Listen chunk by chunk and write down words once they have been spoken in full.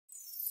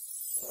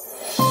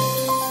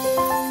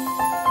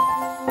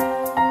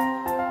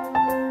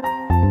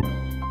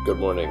Good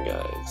morning,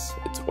 guys.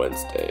 It's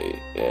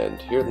Wednesday, and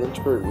here in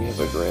Lynchburg we have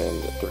a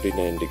grand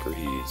 39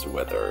 degrees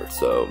weather,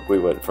 so we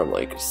went from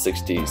like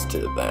 60s to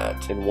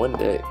that in one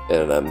day,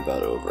 and I'm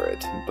about over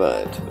it,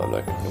 but I'm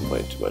not going to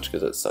complain too much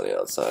because it's sunny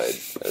outside,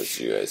 as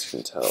you guys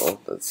can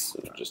tell. That's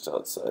just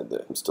outside.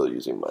 I'm still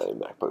using my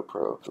MacBook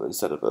Pro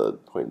instead of a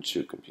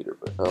point-and-shoot computer,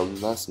 but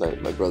last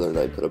night my brother and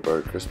I put up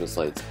our Christmas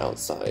lights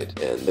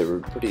outside, and they were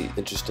pretty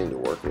interesting to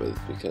work with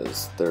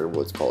because they're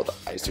what's called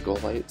icicle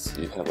lights.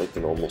 You have like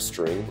the normal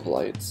string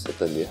lights, but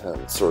then you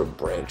have sort of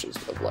branches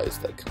of lights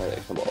that kind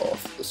of come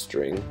off the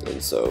string, and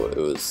so it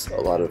was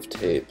a lot of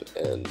tape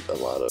and a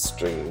lot of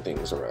string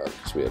things around.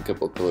 So we have a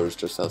couple of pillars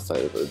just outside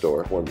of the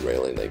door, one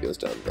railing that goes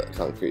down the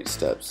concrete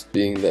steps.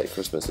 Being that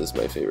Christmas is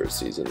my favorite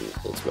season,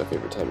 it's my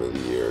favorite time of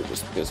the year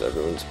just because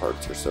everyone's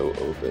hearts are so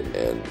open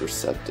and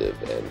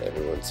receptive and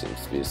everyone seems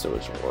to be so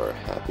much more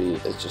happy.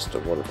 It's just a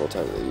wonderful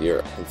time of the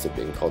year, hence it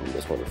being called the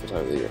most wonderful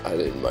time of the year. I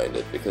didn't mind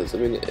it because, I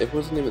mean, it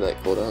wasn't even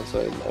that cold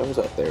outside. I was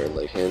out there in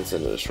like pants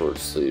and a short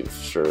sleeve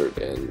shirt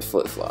and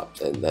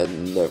flip-flops, and that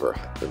never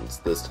happens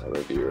this time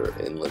of year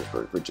in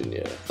Lynchburg,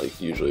 Virginia. Like,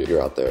 usually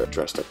you're out there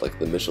dressed up like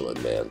the Michelin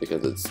Man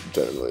because it's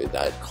generally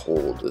that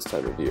cold this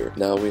time of year.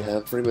 Now we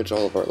have pretty much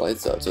all of our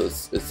lights up, so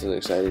it's an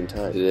exciting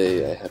time.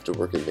 Today I have to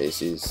work at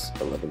Macy's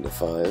 11 to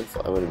 5.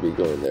 I'm going to be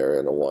going there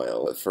in a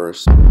while. At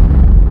first,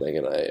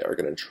 Megan and I are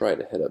going to try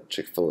to hit up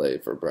Chick-fil-A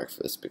for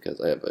breakfast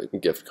because I have a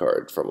gift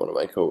card from one of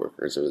my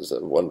coworkers. It was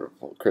a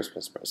wonderful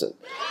Christmas present.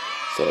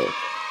 So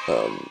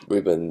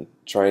we've been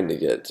trying to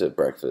get to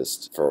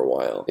breakfast for a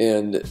while,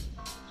 and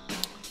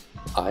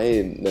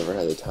I never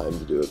had the time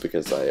to do it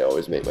because I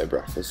always make my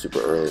breakfast super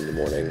early in the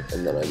morning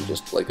and then I'm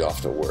just like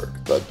off to work.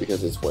 But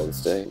because it's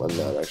Wednesday, I'm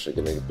not actually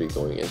going to be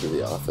going into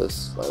the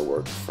office. I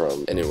work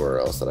from anywhere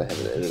else that I have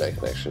an internet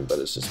connection, but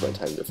it's just my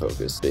time to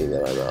focus, being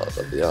that I'm out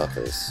of the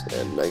office.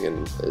 And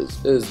Megan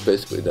is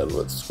basically done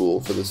with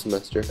school for the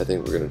semester. I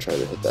think we're going to try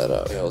to hit that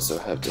up. I also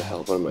have to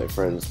help one of my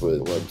friends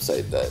with a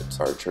website that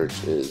our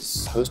church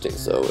is hosting.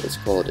 So it's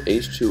called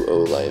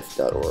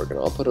h2olife.org, and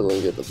I'll put a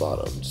link at the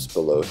bottom just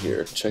below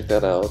here. Check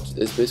that out.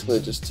 It's basically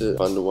just to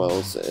fund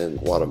wells in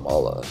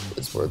Guatemala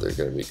is where they're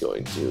going to be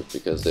going to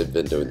because they've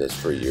been doing this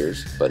for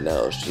years, but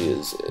now she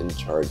is in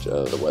charge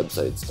of the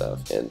website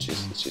stuff, and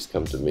she's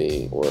come to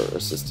me for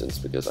assistance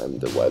because I'm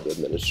the web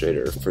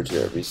administrator for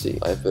TRVC.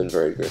 I've been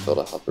very grateful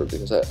to help her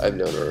because I've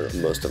known her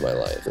most of my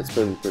life. It's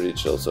been pretty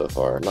chill so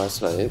far.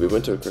 Last night we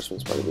went to a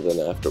Christmas party, but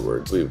then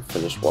afterwards we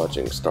finished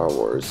watching Star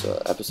Wars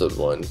Episode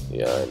I.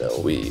 Yeah, I know.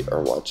 We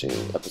are watching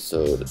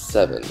Episode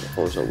VII,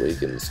 Force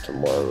Awakens,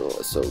 tomorrow,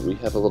 so we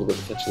have a little bit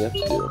of catching up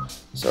to do.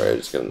 Sorry, I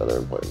just got another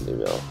important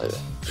email.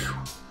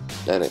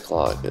 9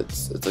 o'clock,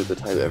 it's like the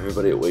time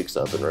everybody wakes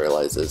up and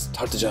realizes,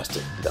 talk to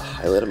Justin. The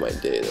highlight of my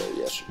day though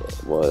yesterday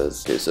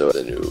was, okay, so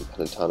the new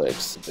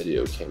Pentatonics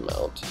video came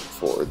out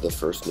for the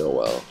first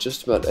Noel.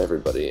 Just about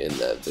everybody in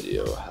that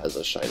video has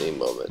a shining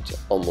moment,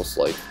 almost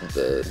like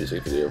the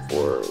music video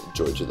for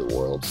Joy to the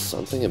World.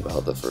 Something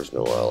about the first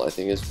Noel, I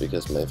think it's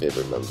because my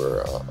favorite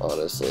member,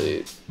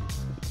 honestly,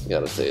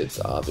 gotta say it's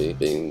Avi,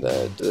 being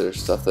that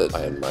there's stuff that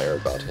I admire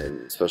about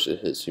him, especially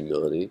his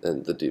humility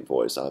and the deep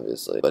voice,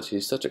 obviously, but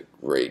he's such a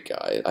great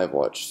guy. I've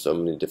watched so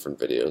many different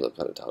videos of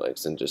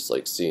Pentatonics and just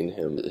like seeing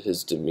him,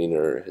 his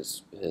demeanor,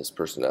 his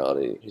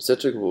personality. He's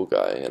such a cool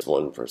guy, and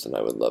one person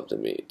I would love to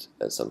meet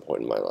at some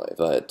point in my life.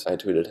 But I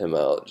tweeted him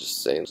out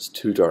just saying, just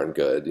too darn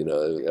good, you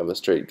know, I'm a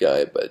straight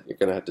guy, but you're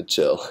gonna have to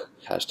chill.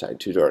 Hashtag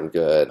too darn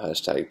good,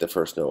 hashtag the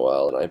first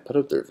Noel, and I put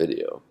up their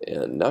video,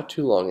 and not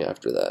too long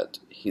after that,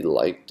 he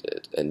liked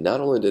it, and not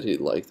only did he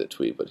like the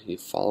tweet, but he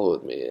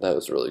followed me. That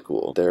was really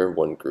cool. They're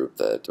one group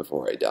that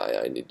before I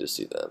die, I need to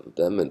see them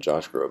and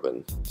Josh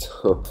Groban.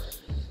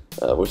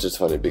 Which is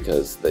funny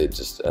because they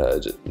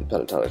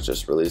Pentatonics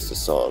just released a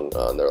song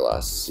on their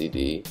last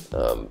CD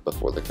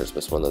before the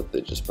Christmas one that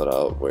they just put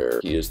out where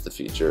he is the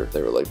feature.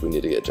 They were like, we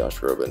need to get Josh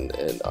Groban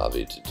and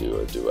Avi to do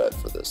a duet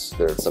for this.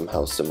 They're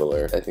somehow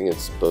similar. I think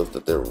it's both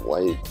that they're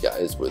white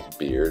guys with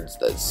beards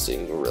that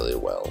sing really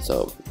well.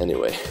 So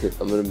anyway,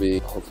 I'm going to be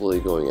hopefully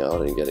going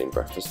out and getting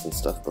breakfast and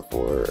stuff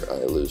before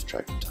I lose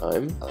track of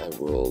time. I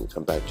will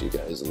come back to you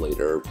guys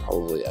later,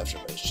 probably after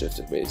my shift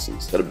at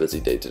Macy's. Got a busy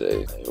day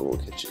today. I will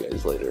catch you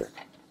guys later.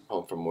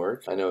 Home from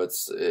work. I know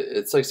it's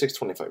like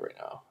 6:25 right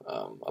now.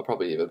 I'll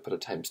probably even put a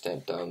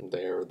timestamp down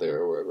there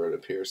or wherever it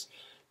appears.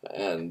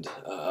 And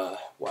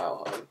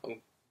wow,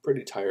 I'm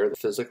pretty tired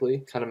physically,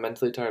 kind of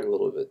mentally tired a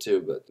little bit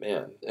too, but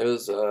man, it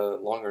was a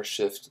longer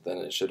shift than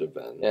it should have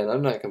been. And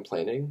I'm not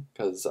complaining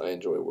because I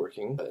enjoy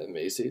working at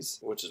Macy's,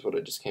 which is what I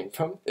just came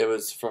from. It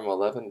was from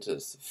 11 to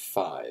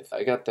 5.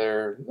 I got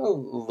there a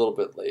little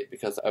bit late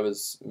because I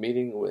was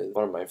meeting with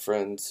one of my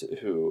friends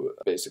who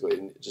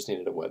basically just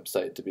needed a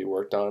website to be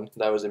worked on.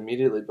 That was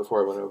immediately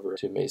before I went over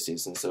to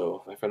Macy's, and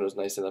so my friend was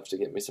nice enough to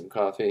get me some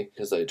coffee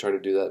because I try to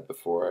do that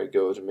before I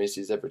go to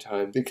Macy's every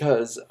time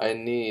because I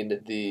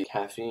need the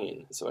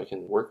caffeine. so I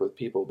can work with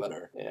people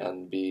better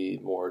and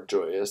be more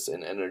joyous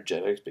and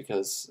energetic,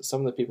 because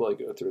some of the people I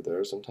go through there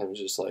are sometimes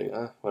just like,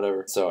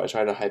 whatever. So I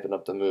try to hypen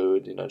up the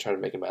mood, try to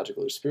make a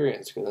magical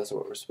experience, because that's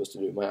what we're supposed to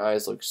do. My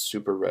eyes look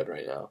super red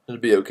right now. It'll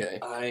be okay.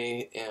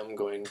 I am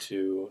going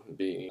to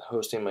be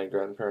hosting my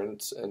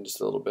grandparents in just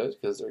a little bit,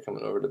 because they're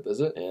coming over to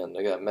visit, and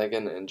I got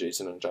Megan and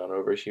Jason and John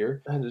over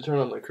here. I had to turn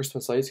on the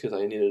Christmas lights because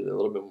I needed a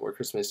little bit more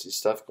Christmassy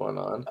stuff going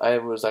on. I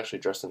was actually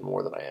dressed in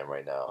more than I am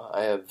right now.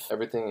 I have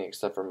everything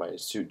except for my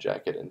suit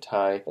jacket and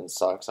tie and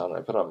socks on.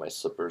 I put on my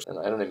slippers, and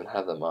I don't even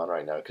have them on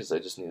right now because I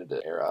just needed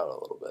to air out a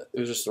little bit. It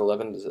was just an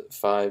 11 to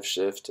 5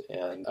 shift,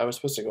 and I was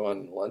supposed to go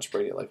on lunch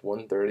break at like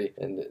 1:30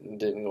 and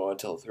didn't go on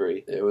until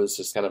 3. It was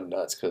just kind of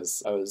nuts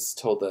because I was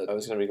told that I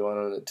was going to be going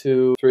on at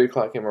 2. 3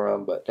 o'clock came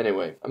around, but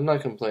anyway, I'm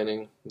not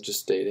complaining. I'm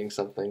just stating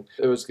something.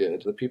 It was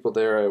good. The people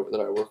there that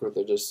I work with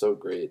are just so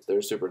great.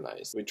 They're super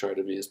nice. We try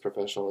to be as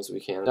professional as we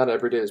can. Not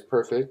every day is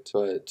perfect,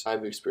 but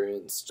I've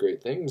experienced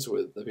great things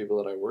with the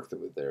people that I worked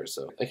with there,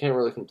 so I can't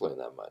really complain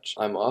that much.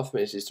 I'm off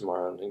Macy's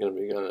tomorrow, and I'm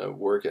going to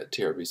work at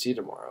TRBC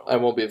tomorrow. I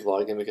won't be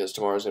vlogging because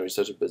tomorrow's going to be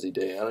such a busy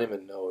day. I don't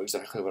even know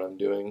exactly what I'm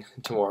doing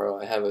tomorrow.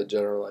 I have a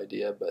general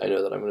idea, but I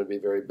know that I'm going to be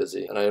very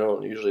busy, and I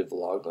don't usually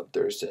vlog on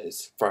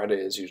Thursdays. Friday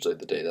is usually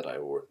the day that I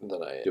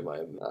do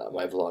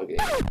my vlogging.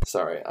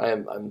 Sorry,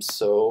 I'm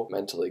so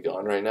mentally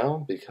gone right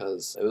now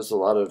because it was a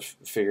lot of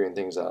figuring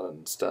things out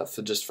and stuff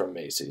just from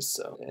Macy's.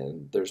 So,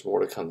 and there's more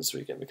to come this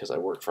weekend because I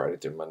work Friday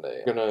through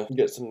Monday. I'm gonna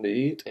get something to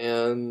eat,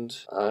 and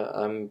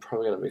I'm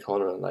probably gonna be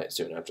calling it a night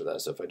soon after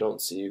that. So if I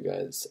don't see you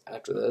guys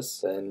after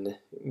this, then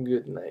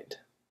good night.